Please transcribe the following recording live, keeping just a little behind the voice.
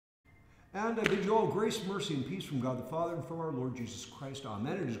And I bid you all grace, mercy, and peace from God the Father and from our Lord Jesus Christ.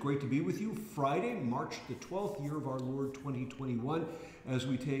 Amen. It is great to be with you Friday, March the 12th, year of our Lord 2021, as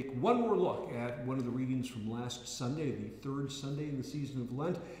we take one more look at one of the readings from last Sunday, the third Sunday in the season of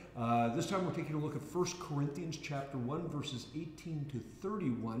Lent. This time we're taking a look at 1 Corinthians chapter 1, verses 18 to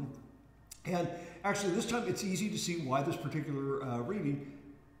 31. And actually this time it's easy to see why this particular reading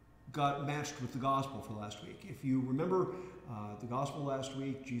got matched with the gospel for last week. If you remember the gospel last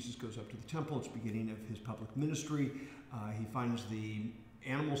week, Jesus goes up to the temple. It's the beginning of his public ministry. He finds the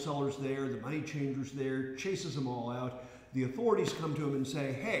animal sellers there, the money changers there, chases them all out. The authorities come to him and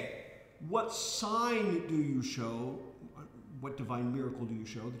say, hey, what sign do you show, what divine miracle do you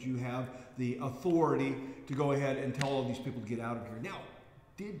show that you have the authority to go ahead and tell all these people to get out of here? Now,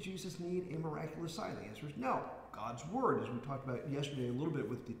 did Jesus need a miraculous sign? The answer is no. God's word, as we talked about yesterday a little bit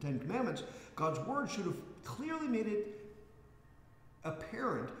with the Ten Commandments, God's word should have clearly made it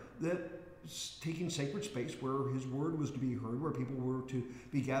apparent that taking sacred space where his word was to be heard, where people were to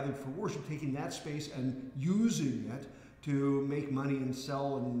be gathered for worship, taking that space and using it to make money and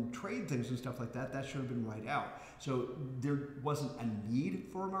sell and trade things and stuff like that, that should have been right out. So there wasn't a need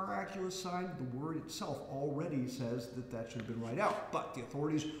for a miraculous sign. The word itself already says that that should have been right out. But the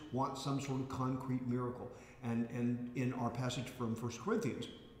authorities want some sort of concrete miracle. And in our passage from 1 Corinthians,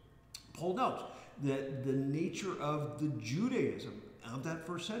 Paul notes that the nature of the Judaism of that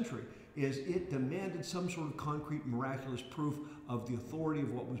first century is it demanded some sort of concrete, miraculous proof of the authority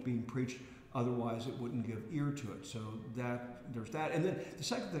of what was being preached. Otherwise, it wouldn't give ear to it. So there's that. And then the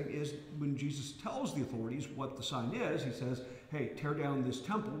second thing is when Jesus tells the authorities what the sign is, he says, hey, tear down this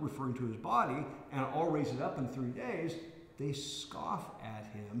temple, referring to his body, and I'll raise it up in 3 days. They scoff at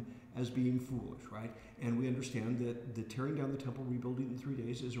him as being foolish, right? And we understand that the tearing down the temple, rebuilding in 3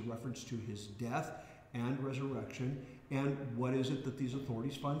 days is a reference to his death and resurrection. And what is it that these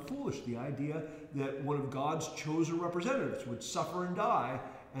authorities find foolish? The idea that one of God's chosen representatives would suffer and die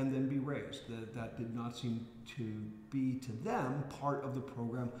and then be raised. That did not seem to be, to them, part of the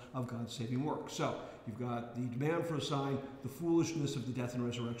program of God's saving work. So you've got the demand for a sign, the foolishness of the death and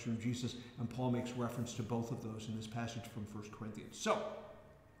resurrection of Jesus, and Paul makes reference to both of those in this passage from 1 Corinthians. So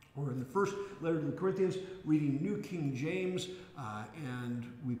we're in the first letter to the Corinthians, reading New King James, and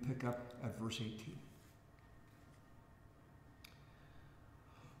we pick up at verse 18.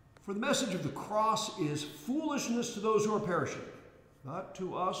 For the message of the cross is foolishness to those who are perishing, but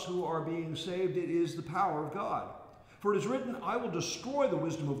to us who are being saved it is the power of God. For it is written, I will destroy the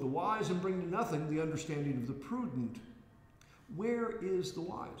wisdom of the wise and bring to nothing the understanding of the prudent. Where is the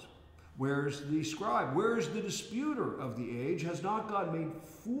wise? Where is the scribe? Where is the disputer of the age? Has not God made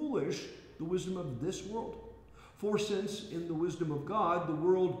foolish the wisdom of this world? For since in the wisdom of God, the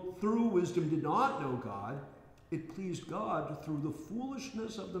world through wisdom did not know God, it pleased God through the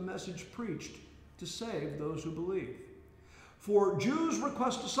foolishness of the message preached to save those who believe. For Jews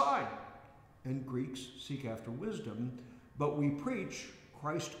request a sign, and Greeks seek after wisdom, but we preach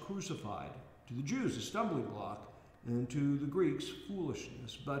Christ crucified, to the Jews a stumbling block, and to the Greeks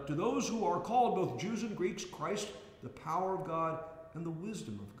foolishness. But to those who are called, both Jews and Greeks, Christ, the power of God and the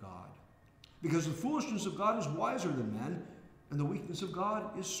wisdom of God. Because the foolishness of God is wiser than men, and the weakness of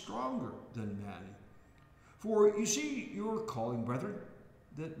God is stronger than men. For you see your calling, brethren,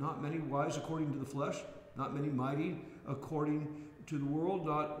 that not many wise according to the flesh, not many mighty according to the world,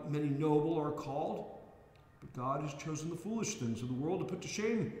 not many noble are called. But God has chosen the foolish things of the world to put to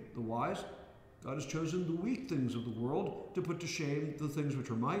shame the wise. God has chosen the weak things of the world to put to shame the things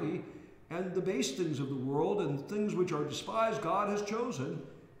which are mighty, and the base things of the world and things which are despised God has chosen,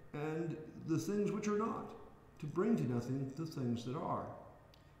 and the things which are not, to bring to nothing the things that are,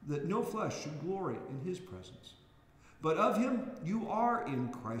 that no flesh should glory in his presence. But of him you are in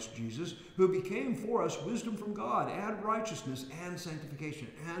Christ Jesus, who became for us wisdom from God, and righteousness, and sanctification,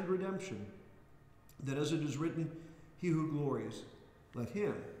 and redemption, that as it is written, he who glories, let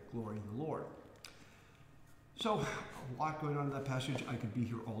him glory in the Lord. So, a lot going on in that passage. I could be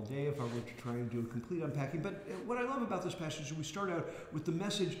here all day if I were to try and do a complete unpacking. But what I love about this passage is we start out with the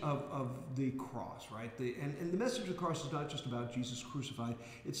message of the cross, right? And the message of the cross is not just about Jesus crucified.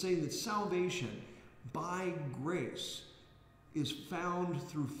 It's saying that salvation by grace is found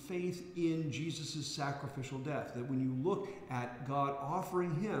through faith in Jesus' sacrificial death. That when you look at God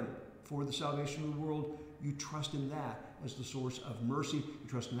offering him for the salvation of the world, you trust in that as the source of mercy. You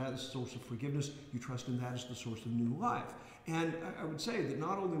trust in that as the source of forgiveness. You trust in that as the source of new life. And I would say that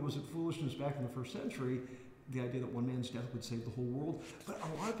not only was it foolishness back in the first century, the idea that one man's death would save the whole world, but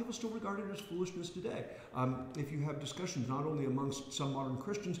a lot of people still regard it as foolishness today. If you have discussions not only amongst some modern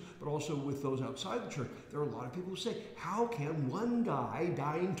Christians, but also with those outside the church, there are a lot of people who say, how can one guy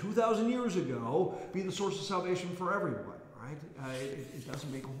dying 2,000 years ago be the source of salvation for everyone, right? It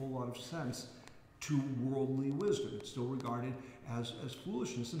doesn't make a whole lot of sense to worldly wisdom. It's still regarded as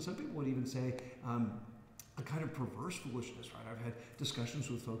foolishness, and some people would even say, a kind of perverse foolishness, right? I've had discussions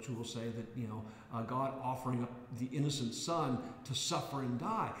with folks who will say that, God offering up the innocent son to suffer and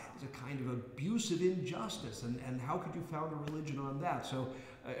die is a kind of abusive injustice, and how could you found a religion on that? So,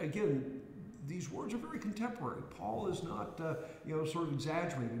 again, these words are very contemporary. Paul is not, sort of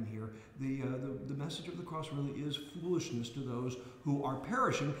exaggerating here. The message of the cross really is foolishness to those who are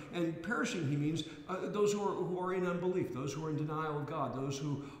perishing, and perishing, he means those who are in unbelief, those who are in denial of God, those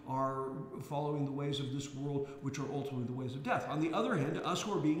who are following the ways of this world, which are ultimately the ways of death. On the other hand, us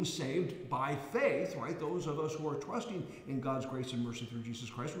who are being saved by faith, right, those of us who are trusting in God's grace and mercy through Jesus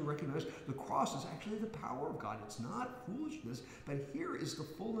Christ, we recognize the cross is actually the power of God. It's not foolishness, but here is the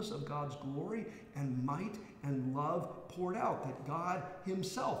fullness of God's glory and might and love poured out, that God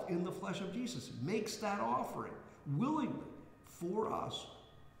himself in the flesh of Jesus makes that offering willingly for us.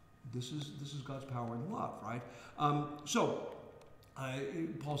 This is God's power and love, right?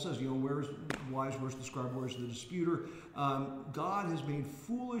 Paul says, where's the wise, where's the scribe, where's the disputer? God has made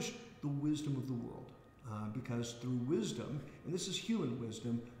foolish the wisdom of the world. Because through wisdom, and this is human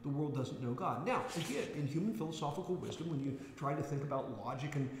wisdom, the world doesn't know God. Now, again, in human philosophical wisdom, when you try to think about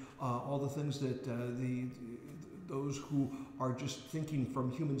logic and all the things that those who are just thinking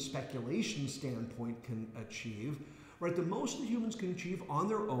from human speculation standpoint can achieve, right, the most that humans can achieve on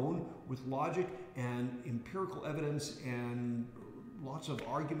their own with logic and empirical evidence and lots of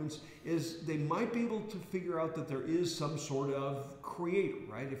arguments is they might be able to figure out that there is some sort of creator,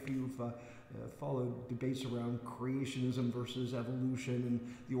 right? If you've followed debates around creationism versus evolution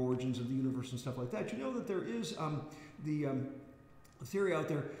and the origins of the universe and stuff like that, you know that there is the theory out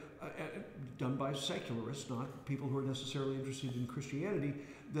there done by secularists, not people who are necessarily interested in Christianity,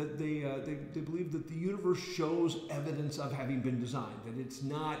 that they believe that the universe shows evidence of having been designed, that it's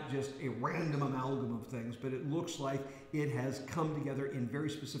not just a random amalgam of things, but it looks like it has come together in very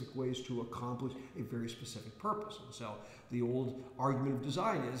specific ways to accomplish a very specific purpose. And so the old argument of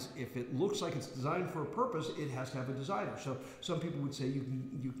design is if it looks like it's designed for a purpose, it has to have a designer. So some people would say you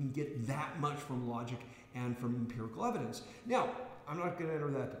can get that much from logic and from empirical evidence. Now, I'm not going to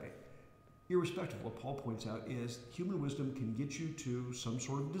enter that debate. Irrespective of what Paul points out is human wisdom can get you to some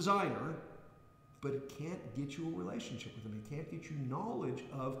sort of designer, but it can't get you a relationship with him. It can't get you knowledge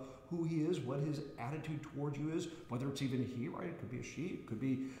of who he is, what his attitude towards you is, whether it's even a he, right? It could be a she, it could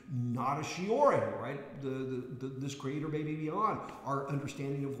be not a she or a he, right? This creator may be beyond our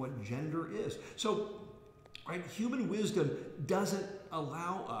understanding of what gender is. So, right, human wisdom doesn't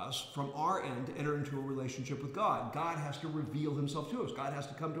allow us from our end to enter into a relationship with God. God has to reveal himself to us. God has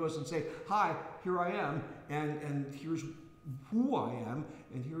to come to us and say, hi, here I am, and here's who I am,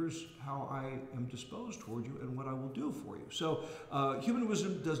 and here's how I am disposed toward you and what I will do for you. So human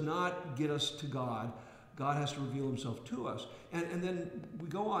wisdom does not get us to God. God has to reveal himself to us. And then we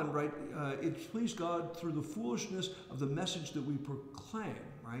go on, right? It pleased God through the foolishness of the message that we proclaim,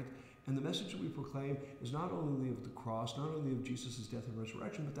 right? And the message that we proclaim is not only of the cross, not only of Jesus' death and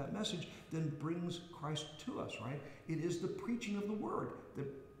resurrection, but that message then brings Christ to us, right? It is the preaching of the word that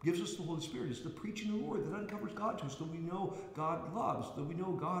gives us the Holy Spirit. It's the preaching of the word that uncovers God to us, that we know God loves, that we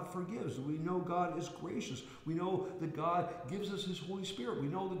know God forgives, that we know God is gracious. We know that God gives us his Holy Spirit. We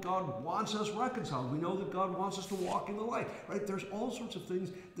know that God wants us reconciled. We know that God wants us to walk in the light, right? There's all sorts of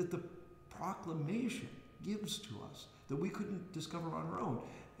things that the proclamation gives to us that we couldn't discover on our own.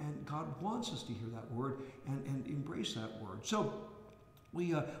 And God wants us to hear that word and embrace that word. So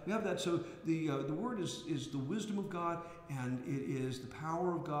we have that. So the word is the wisdom of God, and it is the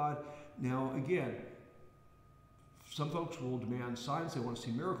power of God. Now, again, some folks will demand signs. They want to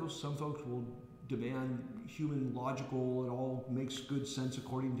see miracles. Some folks will demand human logical, it all makes good sense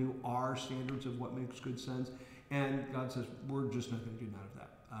according to our standards of what makes good sense. And God says, we're just not going to do none of that.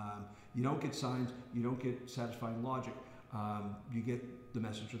 You don't get signs. You don't get satisfying logic. You get the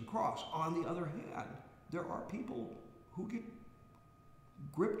message of the cross. On the other hand, there are people who get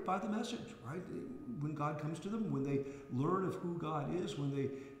gripped by the message, right? When God comes to them, when they learn of who God is, when they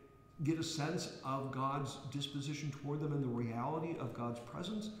get a sense of God's disposition toward them and the reality of God's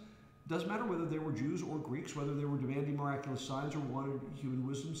presence, doesn't matter whether they were Jews or Greeks, whether they were demanding miraculous signs or wanted human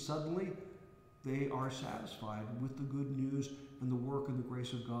wisdom, suddenly they are satisfied with the good news and the work and the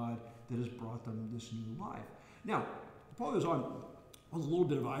grace of God that has brought them this new life. Now, Paul goes on, a little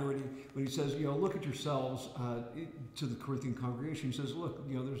bit of irony when he says, look at yourselves to the Corinthian congregation. He says, look,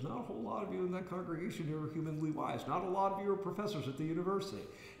 there's not a whole lot of you in that congregation who are humanly wise. Not a lot of you are professors at the university.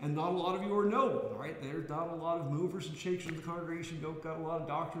 And not a lot of you are noble, right? There's not a lot of movers and shakers in the congregation. You don't got a lot of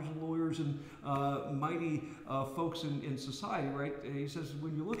doctors and lawyers and mighty folks in society, right? And he says,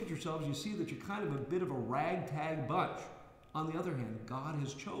 when you look at yourselves, you see that you're kind of a bit of a ragtag bunch. On the other hand, God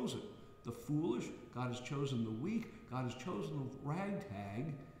has chosen the foolish, God has chosen the weak, God has chosen the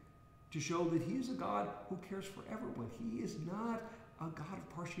ragtag to show that He is a God who cares for everyone. He is not a God of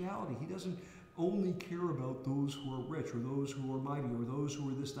partiality. He doesn't only care about those who are rich or those who are mighty or those who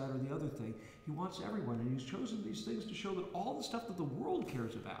are this, that, or the other thing. He wants everyone, and He's chosen these things to show that all the stuff that the world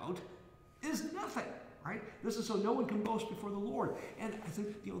cares about is nothing. Right? This is so no one can boast before the Lord. And I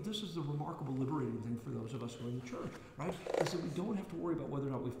think, this is the remarkable liberating thing for those of us who are in the church, right? Is that we don't have to worry about whether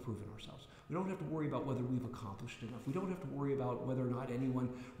or not we've proven ourselves. We don't have to worry about whether we've accomplished enough. We don't have to worry about whether or not anyone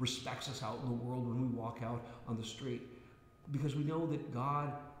respects us out in the world when we walk out on the street. Because we know that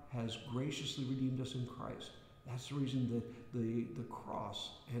God has graciously redeemed us in Christ. That's the reason that the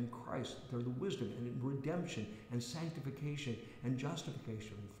cross and Christ, they're the wisdom and redemption and sanctification and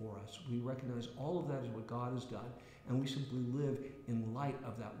justification for us. We recognize all of that is what God has done, and we simply live in light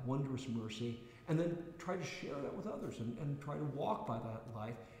of that wondrous mercy and then try to share that with others and try to walk by that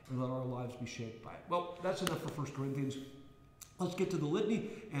life and let our lives be shaped by it. Well, that's enough for 1 Corinthians. Let's get to the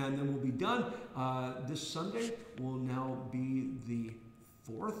litany, and then we'll be done. This Sunday will now be the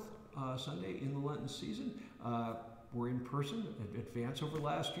fourth Sunday in the Lenten season. We're in person, advance over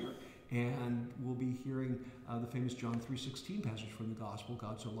last year, and we'll be hearing the famous John 3:16 passage from the Gospel,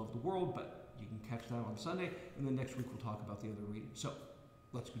 God so loved the world, but you can catch that on Sunday, and then next week we'll talk about the other readings. So,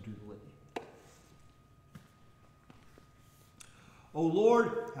 let's go do the litany. O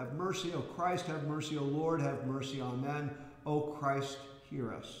Lord, have mercy. O Christ, have mercy. O Lord, have mercy. Amen. O Christ,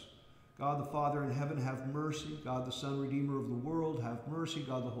 hear us. God the Father in heaven, have mercy. God the Son, Redeemer of the world, have mercy.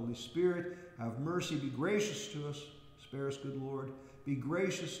 God the Holy Spirit, have mercy. Be gracious to us. Spare us, good Lord. Be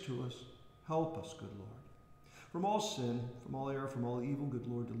gracious to us. Help us, good Lord. From all sin, from all error, from all evil, good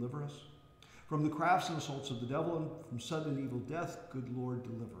Lord, deliver us. From the crafts and assaults of the devil and from sudden and evil death, good Lord,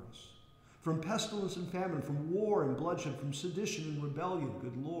 deliver us. From pestilence and famine, from war and bloodshed, from sedition and rebellion,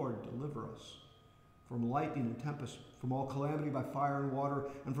 good Lord, deliver us. From lightning and tempest, from all calamity by fire and water,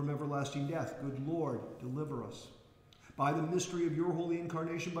 and from everlasting death, good Lord, deliver us. By the mystery of your holy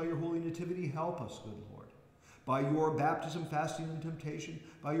incarnation, by your holy nativity, help us, good Lord. By your baptism, fasting, and temptation,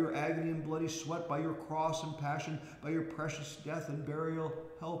 by your agony and bloody sweat, by your cross and passion, by your precious death and burial,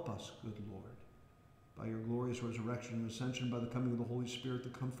 help us, good Lord. By your glorious resurrection and ascension, by the coming of the Holy Spirit, the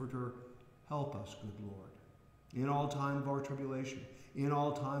Comforter, help us, good Lord. In all time of our tribulation, in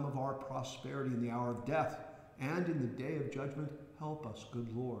all time of our prosperity, in the hour of death, and in the day of judgment, help us,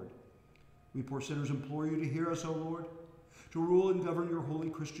 good Lord. We poor sinners implore you to hear us, O Lord, to rule and govern your holy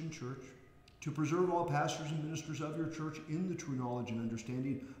Christian church, to preserve all pastors and ministers of your church in the true knowledge and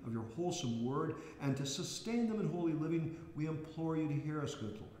understanding of your wholesome word, and to sustain them in holy living, we implore you to hear us,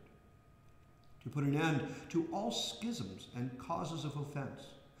 good Lord. To put an end to all schisms and causes of offense,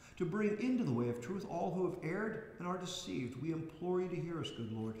 to bring into the way of truth all who have erred and are deceived. We implore you to hear us,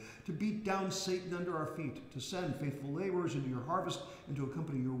 good Lord. To beat down Satan under our feet, to send faithful laborers into your harvest, and to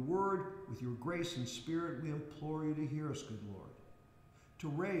accompany your word with your grace and spirit. We implore you to hear us, good Lord. To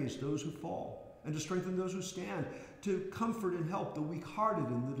raise those who fall, and to strengthen those who stand, to comfort and help the weak-hearted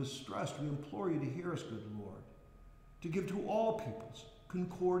and the distressed. We implore you to hear us, good Lord. To give to all peoples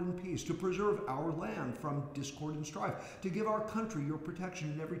concord and peace, to preserve our land from discord and strife, to give our country your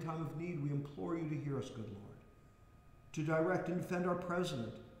protection in every time of need. We implore you to hear us, good Lord. To direct and defend our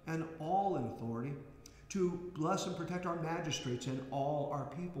president and all in authority, to bless and protect our magistrates and all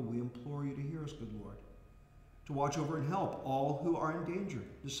our people. We implore you to hear us, good Lord. To watch over and help all who are in danger,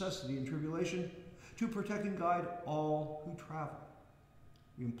 necessity, and tribulation, to protect and guide all who travel.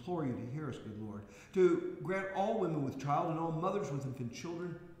 We implore you to hear us, good Lord, to grant all women with child and all mothers with infant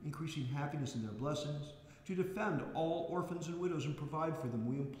children increasing happiness in their blessings, to defend all orphans and widows and provide for them.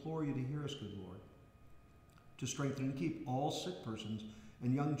 We implore you to hear us, good Lord, to strengthen and keep all sick persons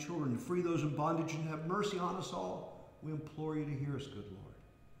and young children, to free those in bondage and have mercy on us all. We implore you to hear us, good Lord,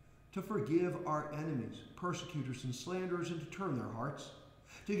 to forgive our enemies, persecutors, and slanderers, and to turn their hearts,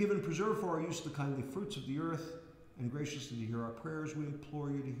 to give and preserve for our use the kindly fruits of the earth, and graciously to hear our prayers. We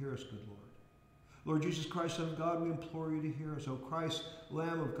implore you to hear us, good Lord. Lord Jesus Christ, Son of God, we implore you to hear us. O Christ,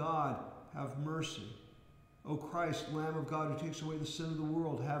 Lamb of God, have mercy. O Christ, Lamb of God, who takes away the sin of the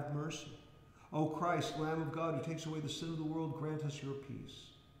world, have mercy. O Christ, Lamb of God, who takes away the sin of the world, grant us your peace.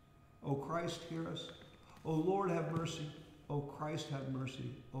 O Christ, hear us. O Lord, have mercy. O Christ, have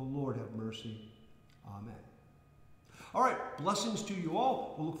mercy. O Lord, have mercy. Amen. All right, blessings to you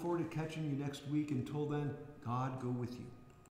all. We'll look forward to catching you next week. Until then, God go with you.